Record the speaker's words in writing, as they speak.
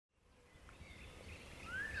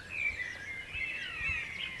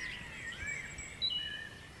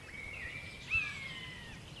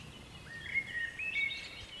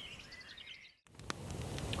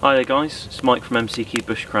Hi there guys, it's Mike from MCQ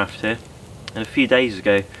Bushcraft here, and a few days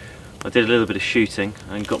ago I did a little bit of shooting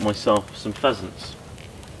and got myself some pheasants.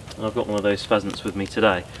 And I've got one of those pheasants with me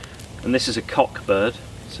today, and this is a cock bird,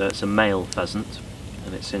 so it's a male pheasant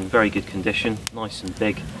and it's in very good condition, nice and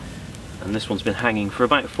big, and this one's been hanging for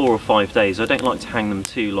about 4 or 5 days. I don't like to hang them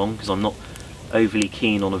too long because I'm not overly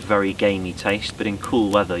keen on a very gamey taste, but in cool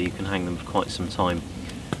weather you can hang them for quite some time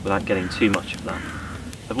without getting too much of that.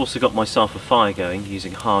 I've also got myself a fire going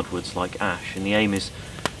using hardwoods like ash, and the aim is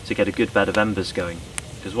to get a good bed of embers going,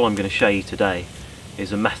 because what I'm going to show you today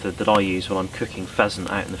is a method that I use when I'm cooking pheasant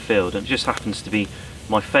out in the field, and it just happens to be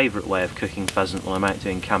my favourite way of cooking pheasant when I'm out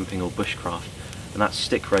doing camping or bushcraft, and that's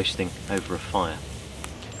stick roasting over a fire.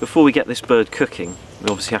 Before we get this bird cooking, we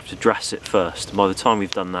obviously have to dress it first, and by the time we've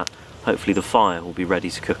done that, hopefully the fire will be ready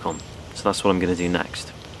to cook on. So that's what I'm going to do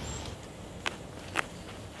next.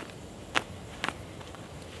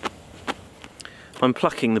 I'm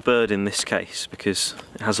plucking the bird in this case because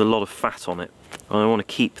it has a lot of fat on it, and I want to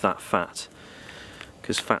keep that fat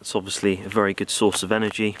because fat's obviously a very good source of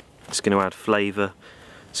energy. It's going to add flavour,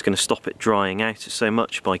 it's going to stop it drying out so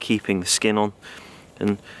much by keeping the skin on,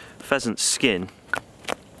 and pheasant's skin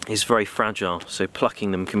is very fragile, so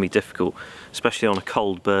plucking them can be difficult, especially on a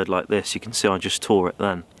cold bird like this. You can see I just tore it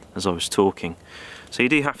then as I was talking. So you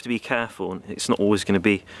do have to be careful, and it's not always going to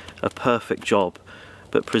be a perfect job,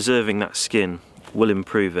 but preserving that skin will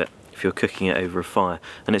improve it if you're cooking it over a fire,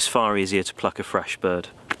 and it's far easier to pluck a fresh bird.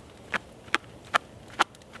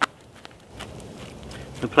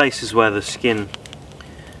 The places where the skin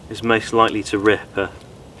is most likely to rip are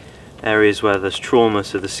areas where there's trauma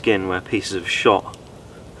to the skin, where pieces of shot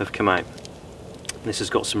have come out. This has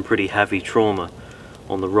got some pretty heavy trauma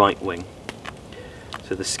on the right wing,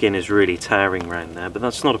 so the skin is really tearing around there, but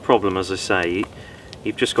that's not a problem. As I say,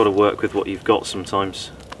 you've just got to work with what you've got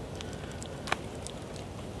sometimes.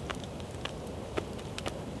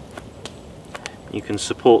 You can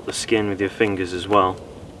support the skin with your fingers as well,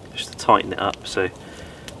 just to tighten it up so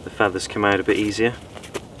the feathers come out a bit easier.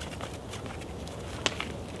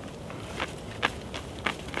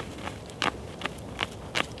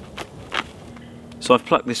 So I've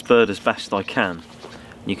plucked this bird as best I can.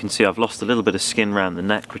 You can see I've lost a little bit of skin around the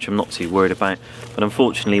neck, which I'm not too worried about, but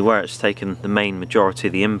unfortunately where it's taken the main majority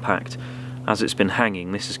of the impact, as it's been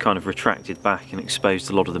hanging, this has kind of retracted back and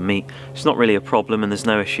exposed a lot of the meat. It's not really a problem, and there's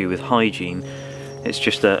no issue with hygiene. It's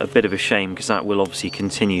just a bit of a shame because that will obviously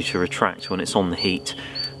continue to retract when it's on the heat,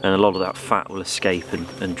 and a lot of that fat will escape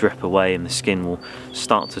and drip away, and the skin will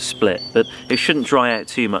start to split. But it shouldn't dry out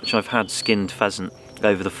too much. I've had skinned pheasant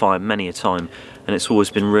over the fire many a time, and it's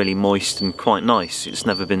always been really moist and quite nice. It's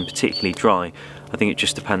never been particularly dry. I think it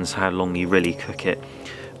just depends how long you really cook it.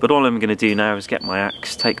 But all I'm going to do now is get my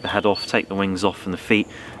axe, take the head off, take the wings off and the feet,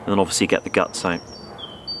 and then obviously get the guts out.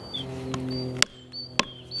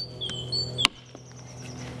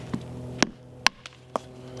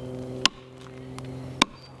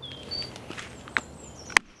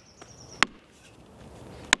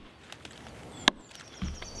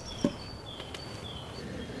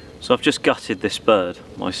 So I've just gutted this bird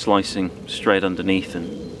by slicing straight underneath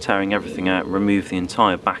and tearing everything out, remove the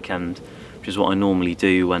entire back end, which is what I normally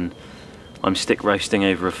do when I'm stick roasting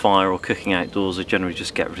over a fire or cooking outdoors. I generally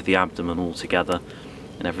just get rid of the abdomen altogether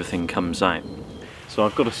and everything comes out. So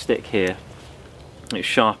I've got a stick here, it's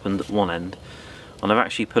sharpened at one end, and I've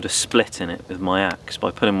actually put a split in it with my axe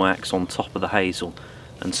by putting my axe on top of the hazel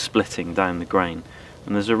and splitting down the grain.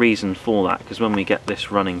 And there's a reason for that, because when we get this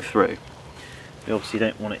running through, we obviously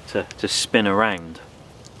don't want it to spin around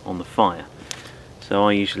on the fire. So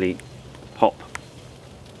I usually pop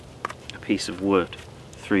a piece of wood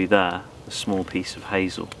through there, a small piece of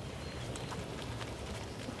hazel.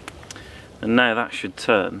 And now that should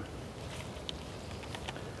turn,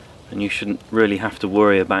 and you shouldn't really have to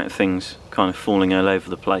worry about things kind of falling all over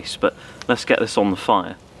the place. But let's get this on the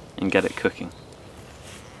fire and get it cooking.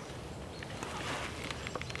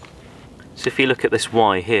 So if you look at this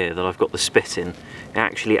Y here that I've got the spit in, it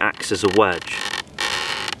actually acts as a wedge,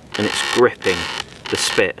 and it's gripping the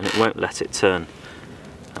spit and it won't let it turn.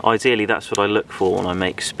 Ideally that's what I look for when I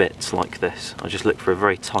make spits like this. I just look for a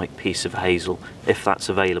very tight piece of hazel, if that's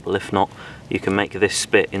available. If not, you can make this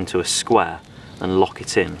spit into a square and lock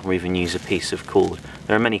it in, or even use a piece of cord.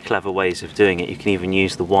 There are many clever ways of doing it. You can even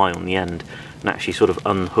use the Y on the end and actually sort of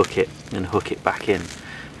unhook it and hook it back in.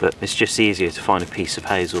 But it's just easier to find a piece of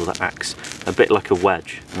hazel that acts a bit like a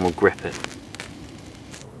wedge and will grip it.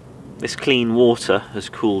 This clean water has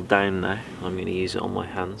cooled down now. I'm going to use it on my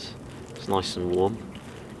hands. It's nice and warm,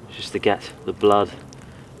 just to get the blood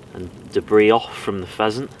and debris off from the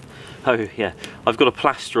pheasant. Oh yeah, I've got a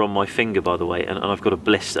plaster on my finger, by the way, and I've got a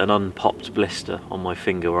blister, an unpopped blister on my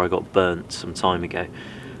finger where I got burnt some time ago.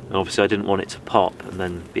 And obviously I didn't want it to pop and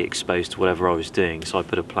then be exposed to whatever I was doing, so I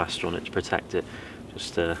put a plaster on it to protect it.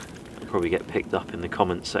 Just I'll probably get picked up in the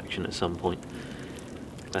comments section at some point.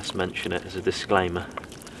 Let's mention it as a disclaimer.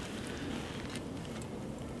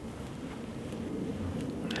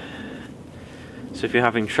 So if you're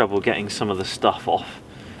having trouble getting some of the stuff off,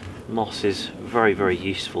 moss is very, very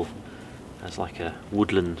useful as like a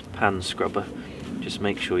woodland pan scrubber. Just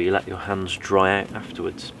make sure you let your hands dry out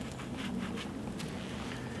afterwards.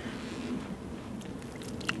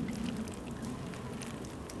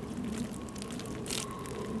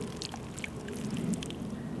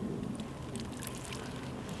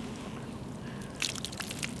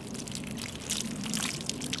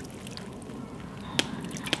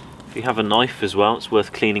 If you have a knife as well, it's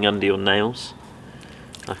worth cleaning under your nails.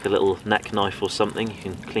 Like a little neck knife or something, you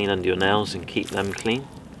can clean under your nails and keep them clean.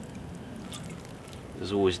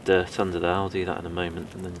 There's always dirt under there, I'll do that in a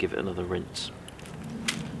moment and then give it another rinse.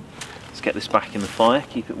 Let's get this back in the fire,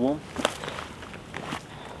 keep it warm.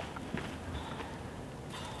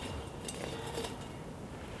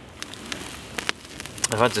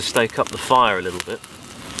 I've had to stoke up the fire a little bit,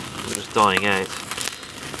 it was dying out.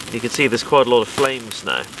 You can see there's quite a lot of flames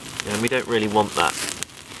now, and we don't really want that.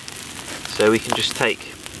 So we can just take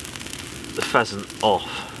the pheasant off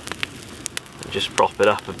and just prop it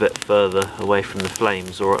up a bit further away from the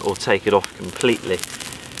flames, or take it off completely,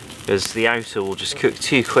 because the outer will just cook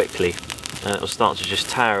too quickly and it will start to just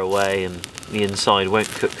tear away and the inside won't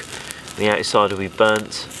cook, the outside will be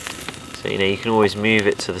burnt. So you can always move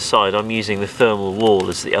it to the side. I'm using the thermal wall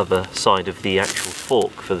as the other side of the actual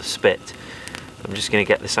fork for the spit. I'm just going to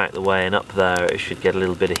get this out of the way, and up there it should get a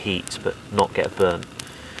little bit of heat but not get burnt.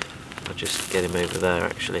 I'll just get him over there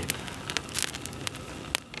actually.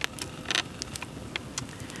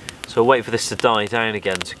 So I'll wait for this to die down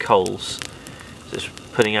again to coals. So it's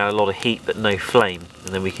putting out a lot of heat but no flame,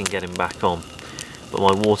 and then we can get him back on. But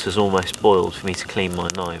my water's almost boiled for me to clean my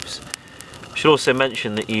knives. I should also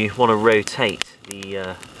mention that you want to rotate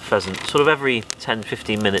the pheasant sort of every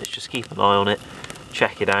 10-15 minutes. Just keep an eye on it.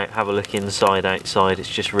 Check it out, have a look inside, outside. It's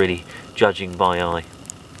just really judging by eye.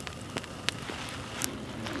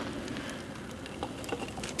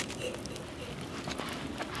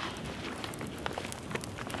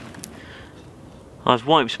 I've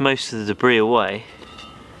wiped most of the debris away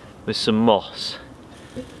with some moss,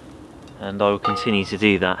 and I will continue to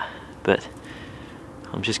do that, but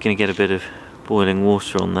I'm just going to get a bit of boiling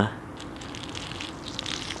water on there.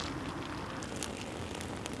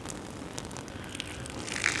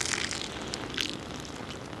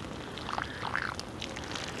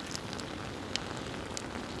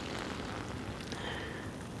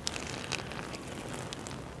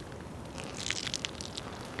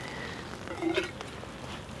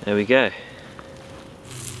 There we go.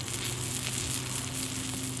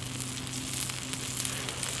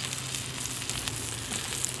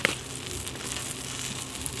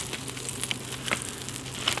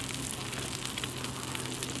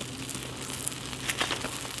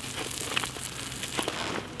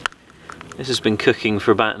 This has been cooking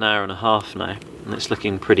for about an hour and a half now, and it's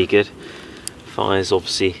looking pretty good. Fire's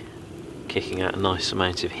obviously kicking out a nice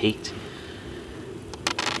amount of heat.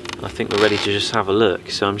 I think we're ready to just have a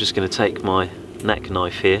look, so I'm just going to take my neck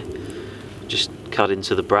knife here, just cut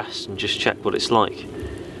into the breast and just check what it's like.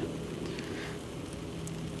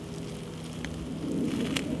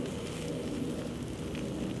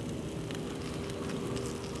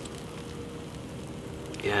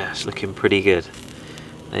 Yeah, it's looking pretty good.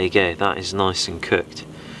 There you go, that is nice and cooked.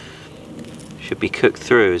 Should be cooked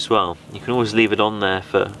through as well. You can always leave it on there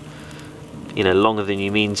for, longer than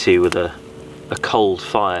you mean to with a cold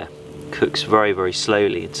fire. Cooks very, very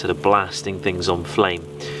slowly instead of blasting things on flame,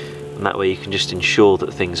 and that way you can just ensure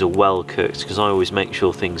that things are well cooked, because I always make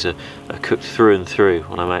sure things are cooked through and through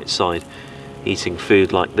when I'm outside eating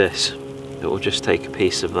food like this. It will just take a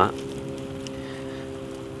piece of that.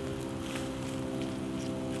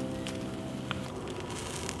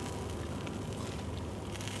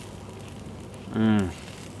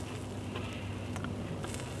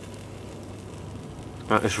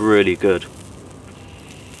 That is really good.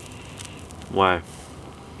 Wow.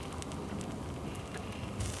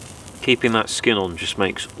 Keeping that skin on just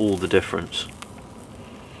makes all the difference.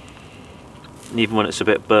 And even when it's a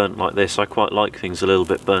bit burnt like this, I quite like things a little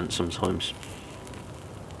bit burnt sometimes.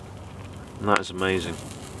 And that is amazing.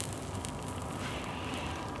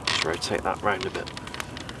 Just rotate that round a bit.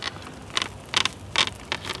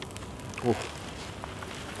 Ooh.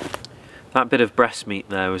 That bit of breast meat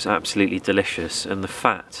there was absolutely delicious, and the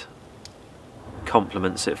fat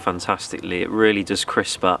complements it fantastically. It really does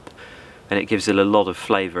crisp up and it gives it a lot of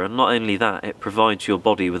flavour, and not only that, it provides your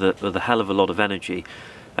body with a hell of a lot of energy,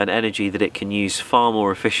 and energy that it can use far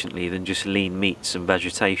more efficiently than just lean meats and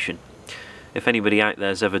vegetation. If anybody out there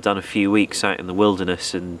has ever done a few weeks out in the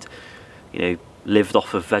wilderness and, you know, lived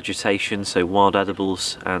off of vegetation, so wild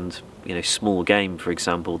edibles and, you know, small game for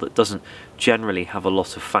example, that doesn't generally have a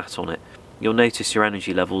lot of fat on it, you'll notice your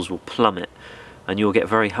energy levels will plummet and you'll get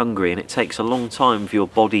very hungry, and it takes a long time for your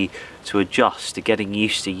body to adjust to getting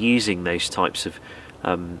used to using those types of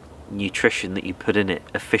nutrition that you put in it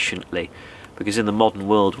efficiently, because in the modern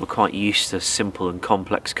world we're quite used to simple and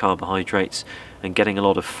complex carbohydrates and getting a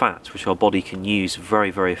lot of fat which our body can use very,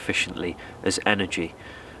 very efficiently as energy.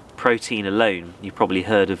 Protein alone, you've probably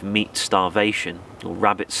heard of meat starvation or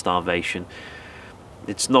rabbit starvation.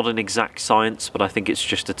 It's not an exact science, but I think it's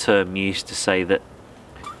just a term used to say that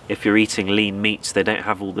if you're eating lean meats, they don't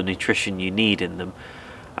have all the nutrition you need in them,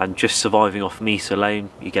 and just surviving off meat alone,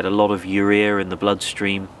 you get a lot of urea in the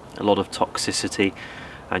bloodstream, a lot of toxicity,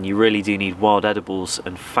 and you really do need wild edibles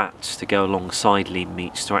and fats to go alongside lean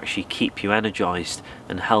meats to actually keep you energized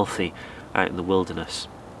and healthy out in the wilderness.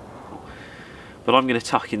 But I'm going to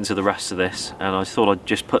tuck into the rest of this, and I thought I'd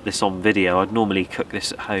just put this on video. I'd normally cook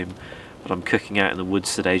this at home, but I'm cooking out in the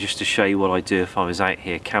woods today just to show you what I do if I was out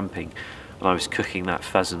here camping and I was cooking that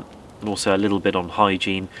pheasant. And also a little bit on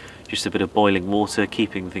hygiene, just a bit of boiling water,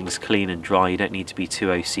 keeping things clean and dry. You don't need to be too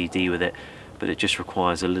OCD with it, but it just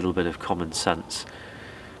requires a little bit of common sense.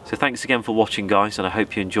 So thanks again for watching guys, and I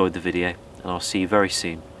hope you enjoyed the video, and I'll see you very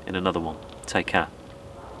soon in another one. Take care.